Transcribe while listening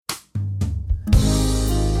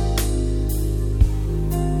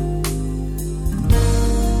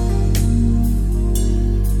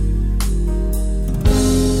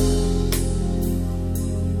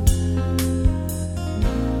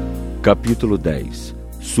Capítulo 10.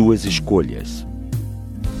 Suas Escolhas.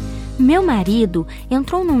 Meu marido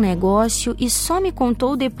entrou num negócio e só me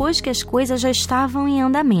contou depois que as coisas já estavam em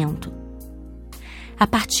andamento. A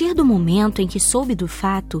partir do momento em que soube do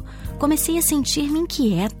fato, comecei a sentir-me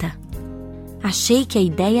inquieta. Achei que a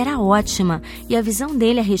ideia era ótima e a visão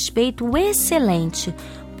dele a respeito excelente,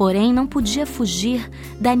 porém não podia fugir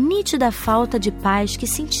da nítida falta de paz que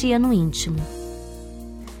sentia no íntimo.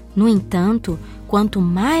 No entanto, quanto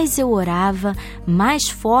mais eu orava, mais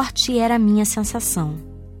forte era a minha sensação.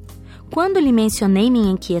 Quando lhe mencionei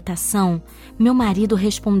minha inquietação, meu marido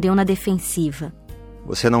respondeu na defensiva.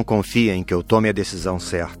 Você não confia em que eu tome a decisão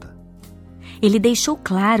certa. Ele deixou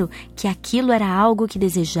claro que aquilo era algo que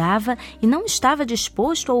desejava e não estava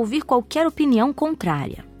disposto a ouvir qualquer opinião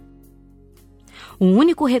contrária. O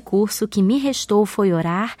único recurso que me restou foi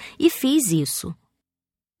orar e fiz isso.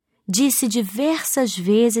 Disse diversas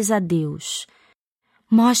vezes a Deus: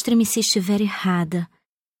 mostre-me se estiver errada.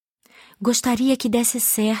 Gostaria que desse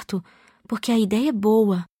certo, porque a ideia é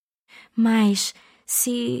boa. Mas,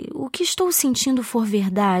 se o que estou sentindo for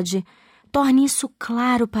verdade, torne isso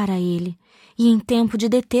claro para ele. E em tempo de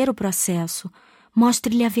deter o processo,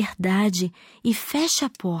 mostre-lhe a verdade e feche a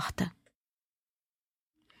porta.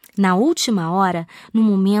 Na última hora, no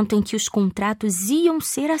momento em que os contratos iam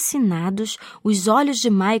ser assinados, os olhos de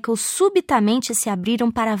Michael subitamente se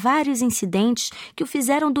abriram para vários incidentes que o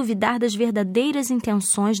fizeram duvidar das verdadeiras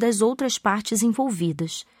intenções das outras partes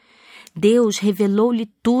envolvidas. Deus revelou-lhe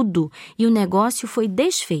tudo e o negócio foi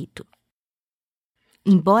desfeito.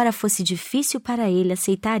 Embora fosse difícil para ele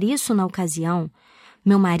aceitar isso na ocasião,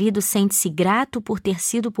 meu marido sente-se grato por ter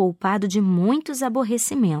sido poupado de muitos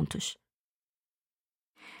aborrecimentos.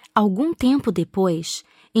 Algum tempo depois,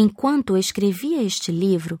 enquanto escrevia este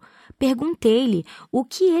livro, perguntei-lhe o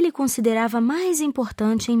que ele considerava mais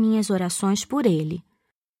importante em minhas orações por ele.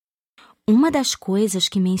 Uma das coisas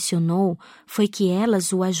que mencionou foi que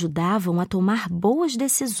elas o ajudavam a tomar boas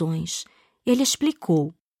decisões. Ele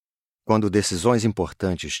explicou. Quando decisões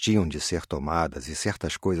importantes tinham de ser tomadas e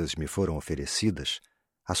certas coisas me foram oferecidas,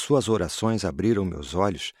 as suas orações abriram meus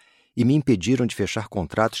olhos e me impediram de fechar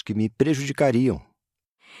contratos que me prejudicariam.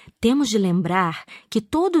 Temos de lembrar que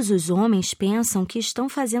todos os homens pensam que estão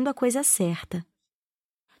fazendo a coisa certa.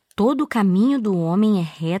 Todo o caminho do homem é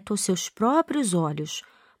reto aos seus próprios olhos.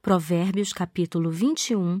 Provérbios capítulo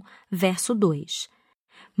 21, verso 2.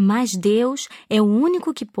 Mas Deus é o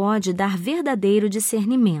único que pode dar verdadeiro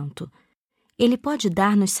discernimento. Ele pode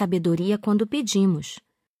dar-nos sabedoria quando pedimos.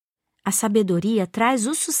 A sabedoria traz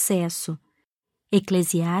o sucesso.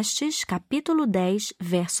 Eclesiastes capítulo 10,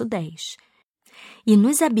 verso 10. E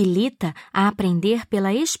nos habilita a aprender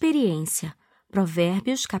pela experiência.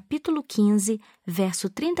 Provérbios capítulo 15, verso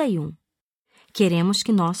 31. Queremos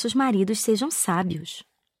que nossos maridos sejam sábios.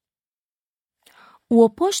 O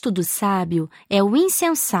oposto do sábio é o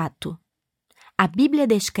insensato. A Bíblia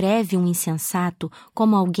descreve um insensato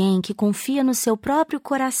como alguém que confia no seu próprio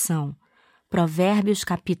coração. Provérbios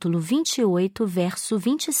capítulo 28, verso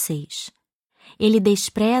 26. Ele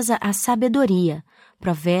despreza a sabedoria.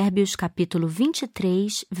 Provérbios capítulo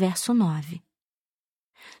 23, verso 9.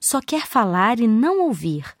 Só quer falar e não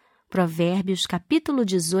ouvir. Provérbios capítulo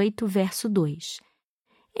 18, verso 2.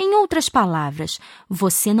 Em outras palavras,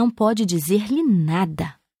 você não pode dizer-lhe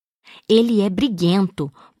nada. Ele é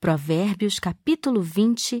briguento. Provérbios capítulo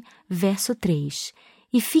 20, verso 3.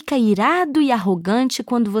 E fica irado e arrogante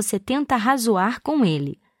quando você tenta arrazoar com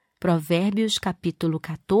ele. Provérbios capítulo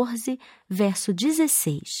 14, verso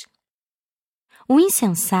 16. O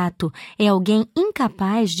insensato é alguém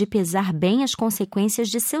incapaz de pesar bem as consequências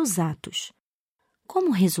de seus atos.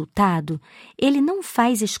 Como resultado, ele não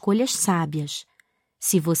faz escolhas sábias.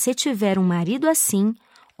 Se você tiver um marido assim,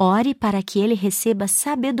 ore para que ele receba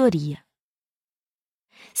sabedoria.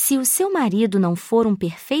 Se o seu marido não for um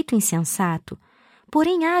perfeito insensato,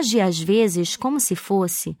 porém age às vezes como se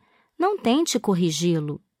fosse, não tente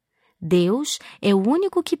corrigi-lo. Deus é o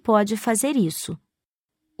único que pode fazer isso.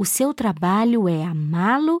 O seu trabalho é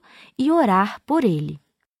amá-lo e orar por ele.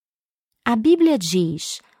 A Bíblia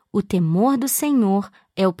diz: o temor do Senhor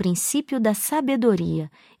é o princípio da sabedoria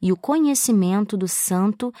e o conhecimento do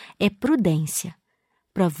santo é prudência.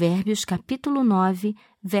 Provérbios capítulo 9,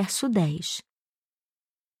 verso 10.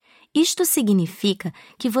 Isto significa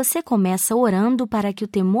que você começa orando para que o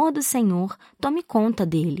temor do Senhor tome conta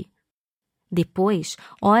dele. Depois,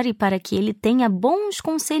 ore para que ele tenha bons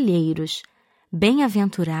conselheiros.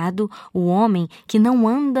 Bem-aventurado o homem que não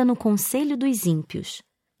anda no conselho dos ímpios.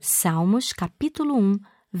 Salmos capítulo 1,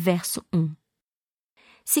 verso 1.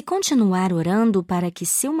 Se continuar orando para que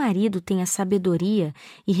seu marido tenha sabedoria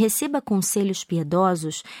e receba conselhos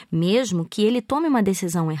piedosos, mesmo que ele tome uma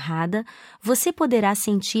decisão errada, você poderá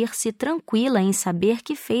sentir-se tranquila em saber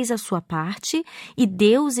que fez a sua parte e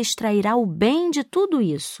Deus extrairá o bem de tudo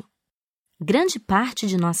isso. Grande parte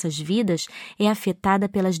de nossas vidas é afetada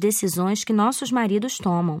pelas decisões que nossos maridos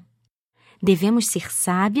tomam. Devemos ser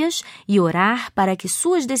sábias e orar para que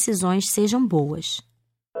suas decisões sejam boas.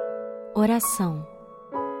 Oração.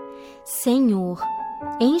 Senhor,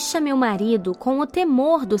 encha meu marido com o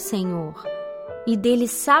temor do Senhor e dê-lhe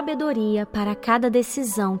sabedoria para cada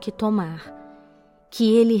decisão que tomar.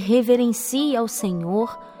 Que ele reverencie ao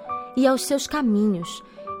Senhor e aos seus caminhos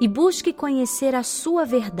e busque conhecer a sua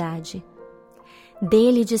verdade.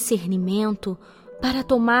 Dê-lhe discernimento para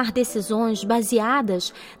tomar decisões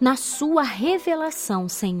baseadas na sua revelação,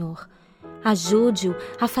 Senhor. Ajude-o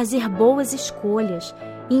a fazer boas escolhas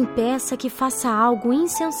e impeça que faça algo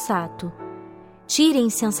insensato. Tire a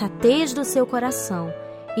insensatez do seu coração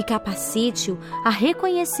e capacite-o a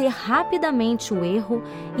reconhecer rapidamente o erro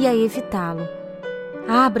e a evitá-lo.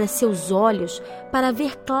 Abra seus olhos para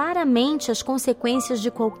ver claramente as consequências de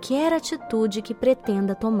qualquer atitude que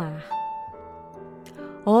pretenda tomar.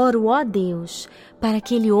 Oro, ó Deus, para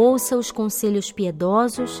que ele ouça os conselhos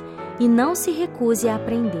piedosos e não se recuse a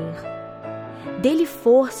aprender. Dê-lhe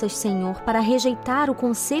forças, Senhor, para rejeitar o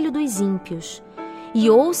conselho dos ímpios e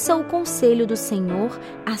ouça o conselho do Senhor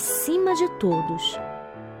acima de todos.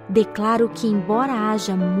 Declaro que, embora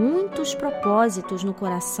haja muitos propósitos no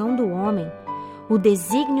coração do homem, o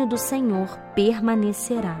desígnio do Senhor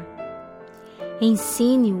permanecerá.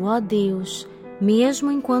 Ensine-o, ó Deus,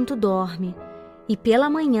 mesmo enquanto dorme, e pela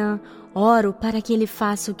manhã oro para que ele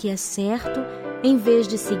faça o que é certo em vez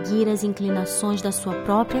de seguir as inclinações da sua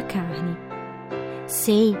própria carne.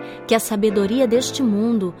 Sei que a sabedoria deste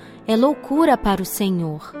mundo é loucura para o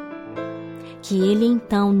Senhor. Que ele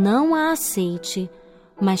então não a aceite,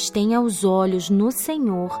 mas tenha os olhos no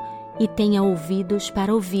Senhor e tenha ouvidos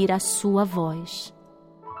para ouvir a sua voz.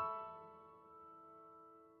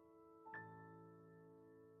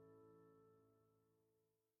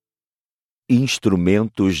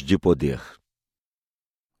 Instrumentos de poder.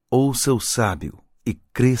 Ouça o sábio e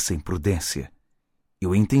cresça em prudência, e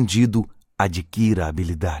o entendido adquira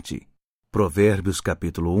habilidade. Provérbios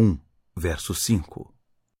capítulo 1, verso 5.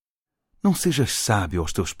 Não sejas sábio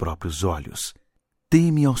aos teus próprios olhos.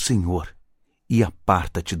 Teme ao Senhor e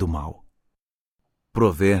aparta-te do mal.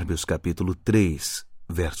 Provérbios capítulo 3,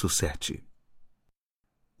 verso 7.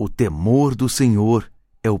 O temor do Senhor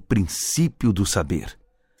é o princípio do saber,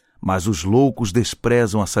 mas os loucos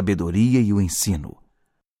desprezam a sabedoria e o ensino.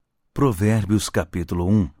 Provérbios capítulo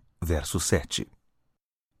 1, verso 7.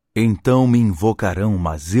 Então me invocarão,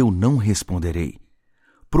 mas eu não responderei.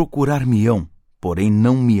 Procurar-me-ão, porém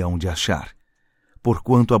não me hão de achar,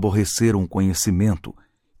 porquanto aborreceram o conhecimento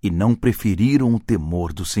e não preferiram o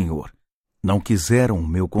temor do Senhor. Não quiseram o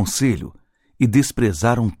meu conselho e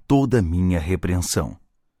desprezaram toda a minha repreensão.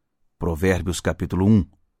 Provérbios capítulo 1,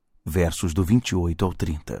 versos do 28 ao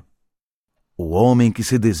 30. O homem que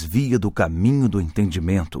se desvia do caminho do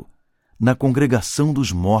entendimento, na congregação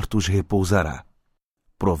dos mortos repousará.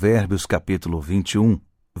 Provérbios capítulo 21,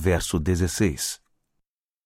 verso 16.